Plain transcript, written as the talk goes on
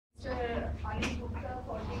Anil Gupta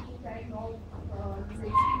for taking time out his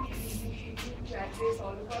extremely busy schedule to address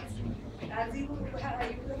all of us. As you would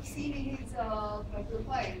have seen in his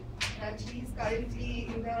profile, that he is currently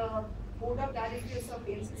in the board of directors of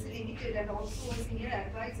NCC Limited and also a senior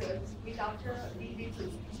advisor with after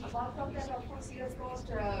legal. Apart from that, of course, he has got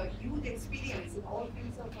huge experience in all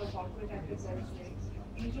fields of corporate affairs,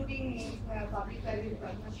 including public-private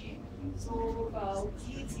partnership. So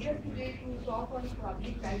he is here today to talk on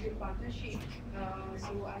public-private partnership.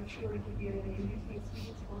 So I'm sure it will be an enriching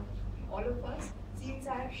experience for all of us. Since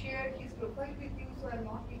I have shared his profile with you, so I'm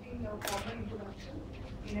not giving a formal introduction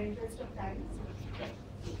in the interest of time.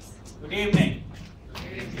 Good evening.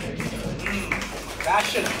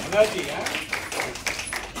 Passion, energy,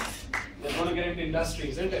 They're going to get into industry,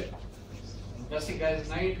 isn't it? Industry guys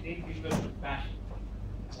need people with passion,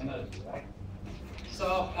 energy, right?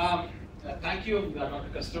 So, thank you, Dr.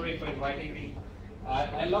 Kasturi, for inviting me.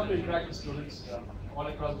 I love to interact with students all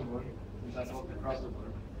across the world, across the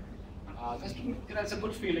world. Just to, it's a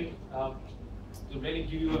good feeling to really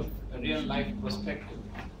give you a real life perspective.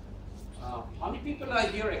 How many people are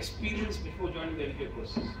here experienced before joining the MBA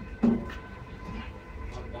courses?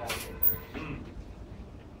 Not bad.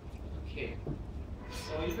 Okay.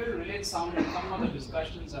 So you will relate some of the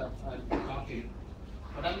discussions I'll be talking,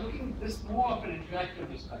 but I'm looking at this more of an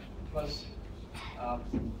interactive discussion because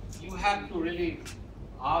you have to really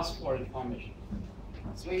ask for information.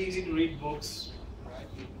 It's very easy to read books, right?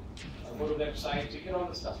 Go to websites, you get all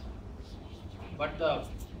the stuff. But the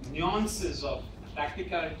nuances of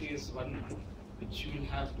practicality is one which you will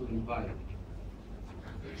have to imbibe.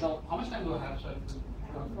 So, how much time do I have? Sorry.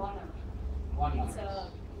 1 hour. 1 hour.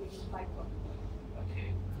 It's 5 o'clock.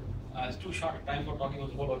 Okay. It's too short a time for talking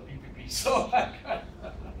about PPP. So,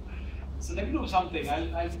 so let me do something.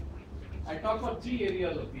 I'll talk about 3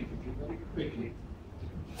 areas of PPP very quickly.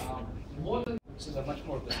 More than which is a much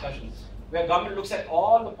more discussion, where government looks at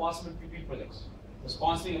all the possible PPP projects. The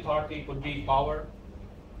sponsoring authority could be power,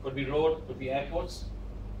 could be road, could be airports,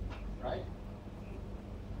 right?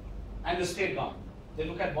 And the state government. They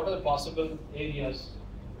look at what are the possible areas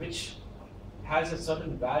which has a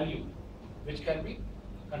certain value which can be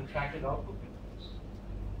contracted out to PPPs.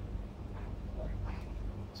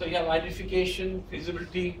 So you have identification,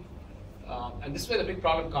 feasibility, and this is where the big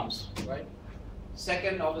problem comes, right?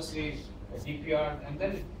 Second, obviously, a DPR, and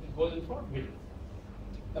then it goes in for bidding.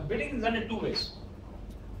 Now, bidding is done in 2 ways.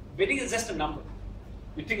 Bidding is just a number.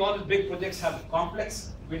 You think all these big projects have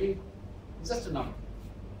complex bidding? It's just a number.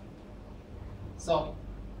 So,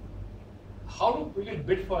 how do people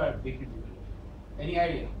bid for a PPP? Any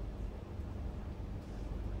idea?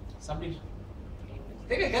 Somebody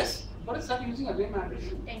take a guess. What is that using a layman?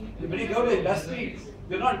 When you go to the industry,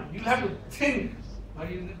 you're not. You have to think. Why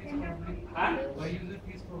use it peacefully? Huh? Why use it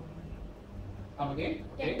peacefully? Come again?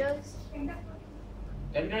 Tenders.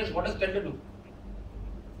 Tenders. What does tender do?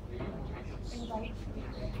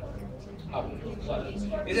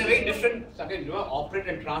 It's a very different. Again, you operate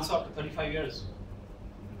and transfer after 35 years.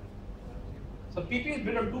 So PP is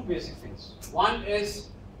built on 2 basic things. One is,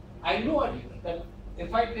 I know that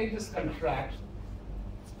if I take this contract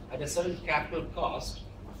at a certain capital cost,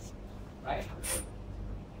 right?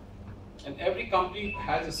 And every company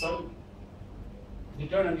has a certain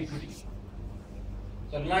return on equity.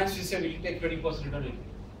 So Reliance, we say we can take 20% return on equity.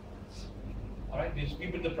 All right, we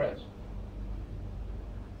bid the price.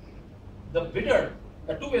 The bidder,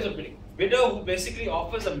 there are 2 ways of bidding. Bidder who basically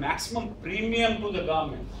offers a maximum premium to the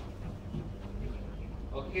government.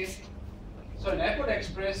 Okay, so in Airport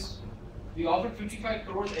Express, we offered 55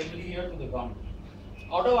 crores every year to the government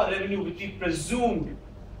out of our revenue, which we presumed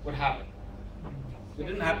would happen. It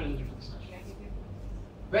didn't happen in the business.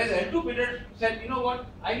 Whereas the L2 bidder said, you know what,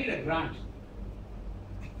 I need a grant.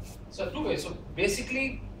 So 2 ways. So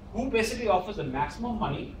basically, who basically offers the maximum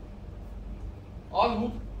money, or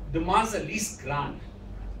who demands the least grant.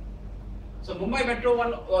 So Mumbai Metro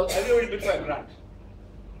one, everybody bid for a grant.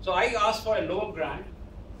 So I asked for a lower grant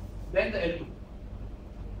than the L2.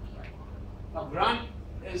 Now grant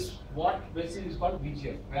is what basically is called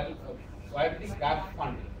VGF, viability gap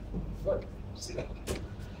funding. Good. See that?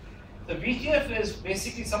 The VGF is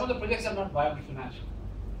basically some of the projects are not viable financially.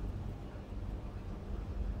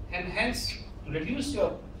 And hence, to reduce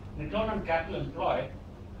your return on capital employed,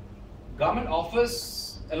 government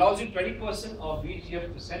allows you 20% of VGF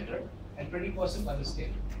to the center and 20% by the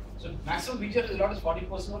state. So maximum VGF is allowed is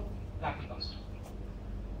 40% of capital cost.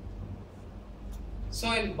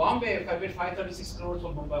 So in Bombay, if I bid 536 crores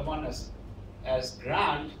for Mumbai 1 as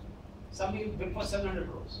grant, somebody bid for 700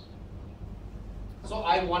 crores. So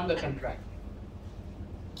I won the contract.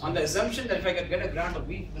 On the assumption that if I can get a grant of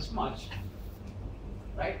this much,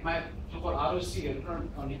 right? My so-called ROC, return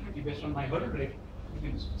on equity based on my hurdle rate.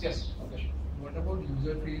 Yes, okay. What about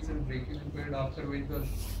user fees and break-even period after vehicle?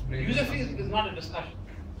 User fees is not a discussion.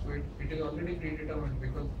 So it is already predetermined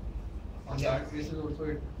because on Yeah. that basis also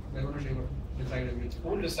they're going to decide everything. Who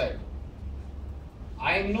will decide?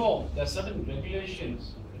 I know there are certain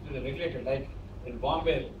regulations which are regulated, like in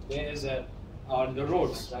Bombay, there is a on the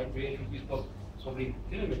roads, right, where it is for so many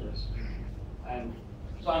kilometers, and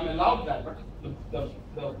so I'm allowed that. But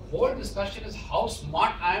the whole discussion is how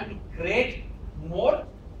smart I am to create more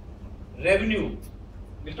revenue.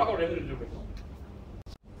 We'll talk about revenue a little bit more.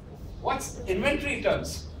 What's inventory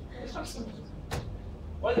turns? It's not simple.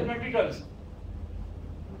 What is inventory turns?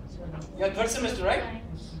 Your third semester, right?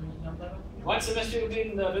 One semester you'll be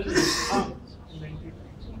in the business.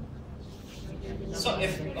 So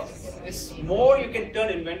if it's more you can turn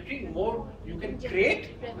inventory, more you can create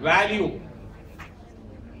value.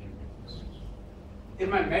 In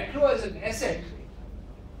my metro as an asset,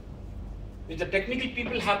 which the technical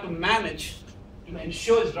people have to manage to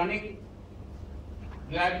ensure it's running,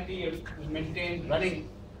 reliability is maintained, running,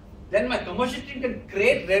 then my commercial team can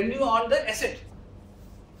create revenue on the asset.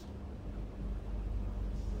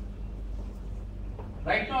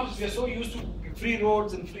 Right now, we are so used to free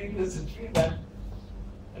roads and free this and free that,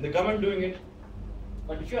 and the government doing it.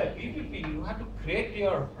 But if you are a PPP, you have to create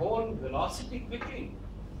your whole velocity quickly.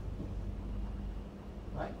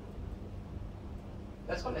 Right?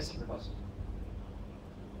 That's called asset velocity.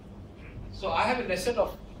 So I have an asset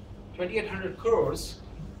of 2,800 crores,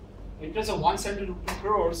 interest of 172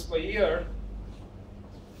 crores per year,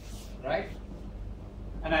 right?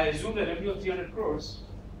 And I assume the revenue of 300 crores.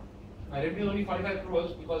 My revenue is only 45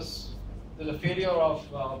 crores because there's a failure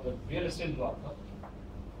of the real estate block.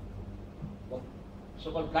 The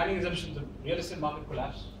so-called planning assumptions, the real estate market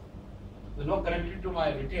collapsed. There's no connectivity to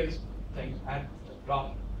my retail thing. I had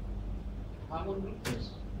dropped. I'm going to do this.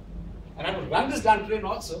 And I have to run this damn train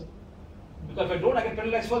also, because if I don't, I can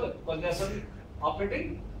penalize further, because there are certain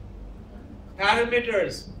operating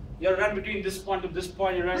parameters. You run between this point to this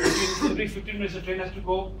point, you run between every 15 minutes the train has to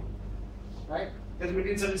go, right? There's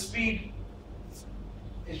maintain certain speed.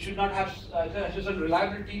 It should not have certain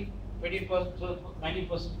reliability, 20%,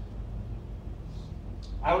 90%.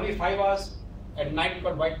 I only 5 hours at night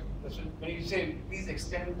got white. When you say please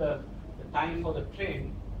extend the time for the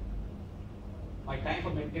train, my time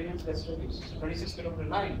for maintenance gets reduced. It's a 26-kilometer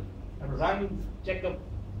line. I have to run, check the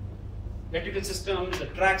electrical systems, the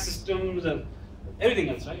track systems, and everything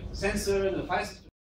else, right? The sensor and the fire system.